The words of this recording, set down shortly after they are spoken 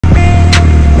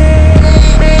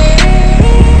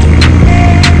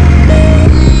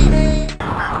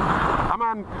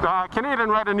Canadian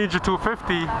Rider Ninja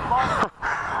 250.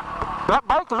 That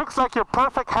bike looks like your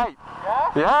perfect height.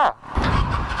 Yeah?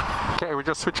 Yeah. Okay, we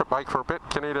just switch a bike for a bit.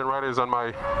 Canadian Rider is on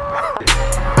my...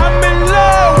 I'm in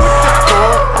love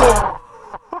with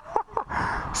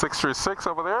the 636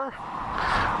 over there.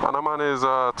 And I'm on his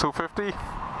 250.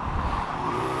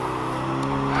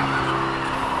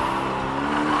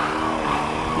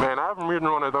 Man, I haven't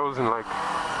ridden one of those in like...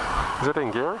 Is it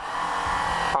in gear?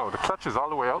 Oh, the clutch is all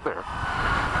the way out there.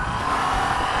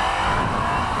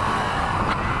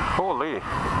 Holy,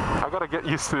 I gotta get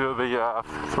used to the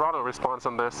throttle response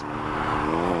on this.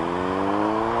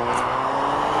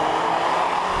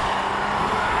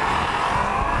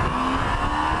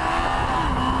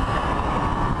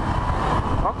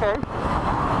 Okay,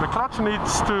 the clutch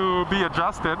needs to be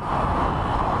adjusted.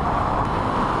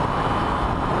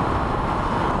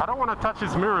 I don't want to touch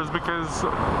his mirrors because,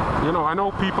 you know, I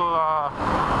know people,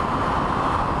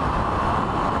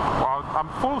 well, I'm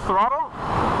full throttle.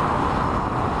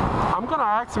 I'm gonna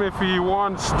ask him if he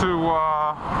wants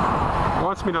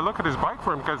me to look at his bike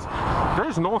for him, because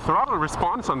there's no throttle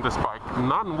response on this bike,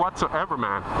 none whatsoever,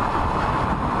 man.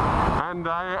 And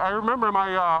I remember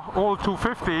my old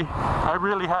 250, I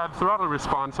really had throttle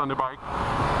response on the bike,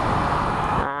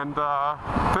 and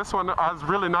this one has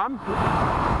really none.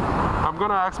 I'm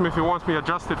gonna ask him if he wants me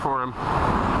adjusted for him.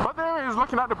 But there he is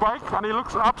looking at the bike, and he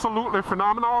looks absolutely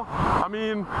phenomenal. I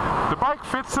mean, the bike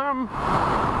fits him.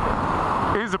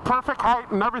 He's a perfect height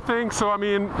and everything, so I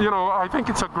mean, you know, I think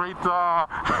it's a great I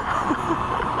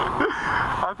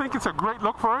think it's a great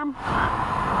look for him.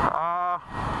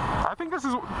 I think this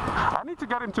is, I need to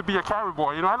get him to be a carry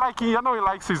boy. You know, I know he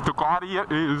likes his Ducati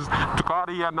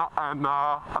and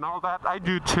all that. I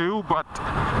do too, but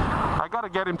I gotta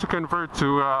get him to convert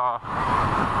to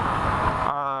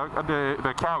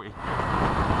the Kawi.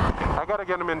 I gotta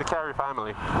get him in the Kawi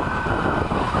family.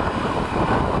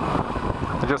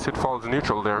 I just hit falls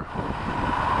neutral there.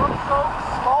 You look so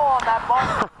small on that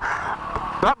bike.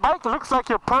 That bike looks like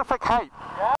your perfect height.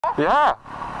 Yeah? Yeah.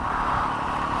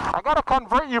 I gotta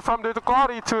convert you from the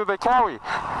Ducati to the Kawi.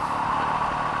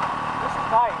 This is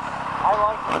nice. I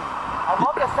like it. I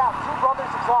love the sound. Two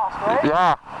Brothers exhaust, right?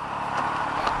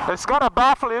 Yeah. It's got a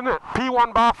baffle in it.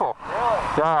 P1 baffle. Really?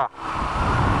 Yeah.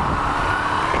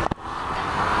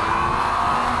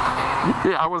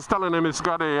 Yeah, I was telling him it's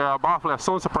got a baffle, a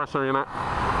sound suppressor in it.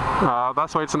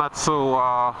 That's why it's not so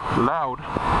loud.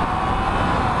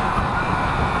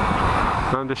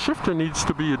 And the shifter needs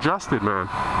to be adjusted, man.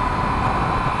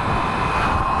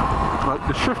 Like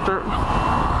the shifter.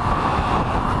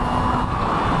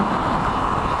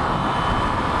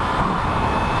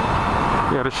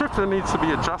 Yeah, the shifter needs to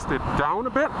be adjusted down a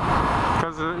bit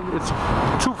because it's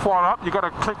too far up. You got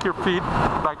to click your feet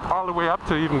like all the way up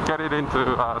to even get it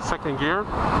into second gear.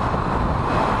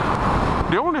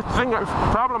 The only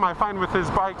problem I find with this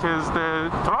bike is the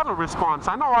throttle response.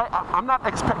 I know I'm not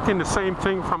expecting the same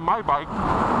thing from my bike,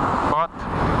 but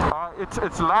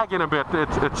it's lagging a bit.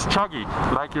 It's chuggy.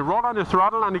 Like you roll on the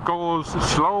throttle and it goes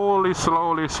slowly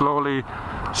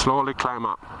climb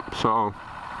up. So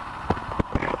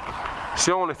it's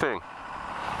the only thing.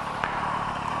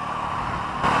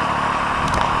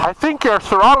 I think your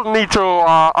throttle needs to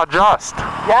adjust.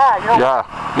 Yeah, you know.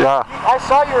 Yeah. I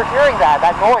saw you were hearing that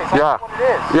noise. I Yeah. don't know what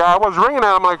it is. Yeah, I was ringing it.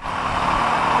 I'm like,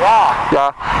 yeah.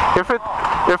 Yeah.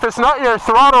 If it's not your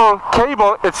throttle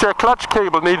cable, it's your clutch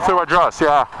cable needs to adjust.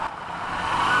 Yeah.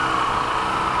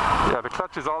 Yeah, the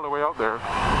clutch is all the way out there.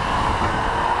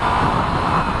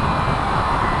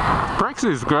 Brakes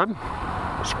is good.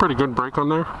 It's a pretty good brake on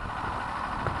there.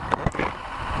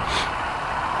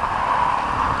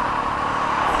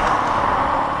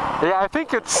 Yeah, I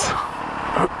think it's...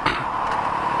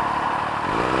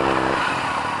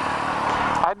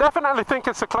 I definitely think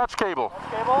it's a clutch cable.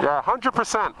 Clutch cable? Yeah,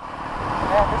 100%.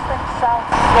 Man, this thing sounds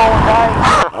so nice.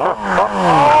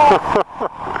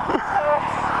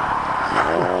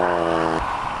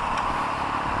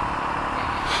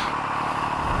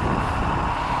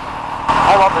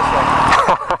 I love this thing.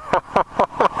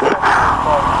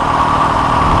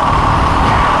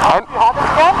 You have it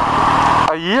again?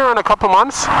 A year and a couple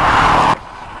months. Pick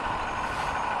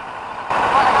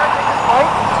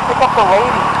up the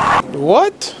lady.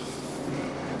 What?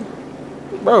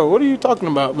 Bro, what are you talking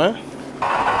about, man? Pick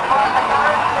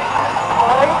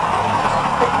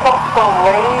up the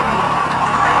lady.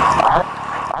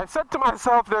 I said to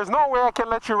myself, there's no way I can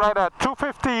let you ride a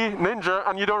 250 Ninja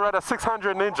and you don't ride a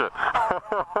 600 Ninja.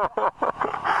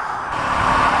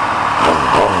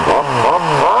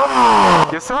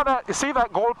 You see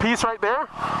that gold piece right there?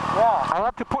 Yeah. I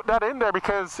had to put that in there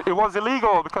because it was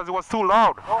illegal, because it was too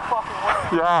loud. No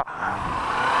fucking way. Yeah.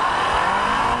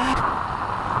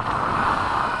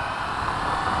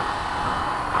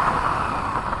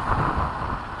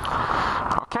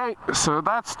 Alright, so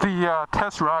that's the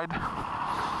test ride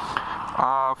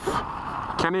of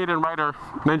Canadian Rider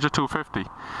Ninja 250.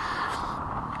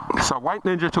 It's a white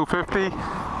Ninja 250.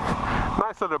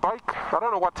 Nice little bike. I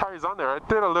don't know what tires on there. I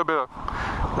did a little bit of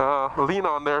lean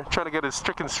on there, trying to get his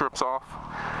chicken strips off.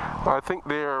 I think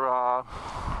they're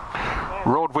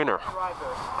road winner.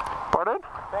 Pardon?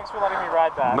 Thanks for letting me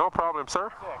ride that. No problem,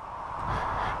 sir. Sick.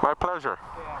 My pleasure.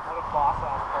 Yeah, what a boss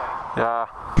ass thing. Yeah.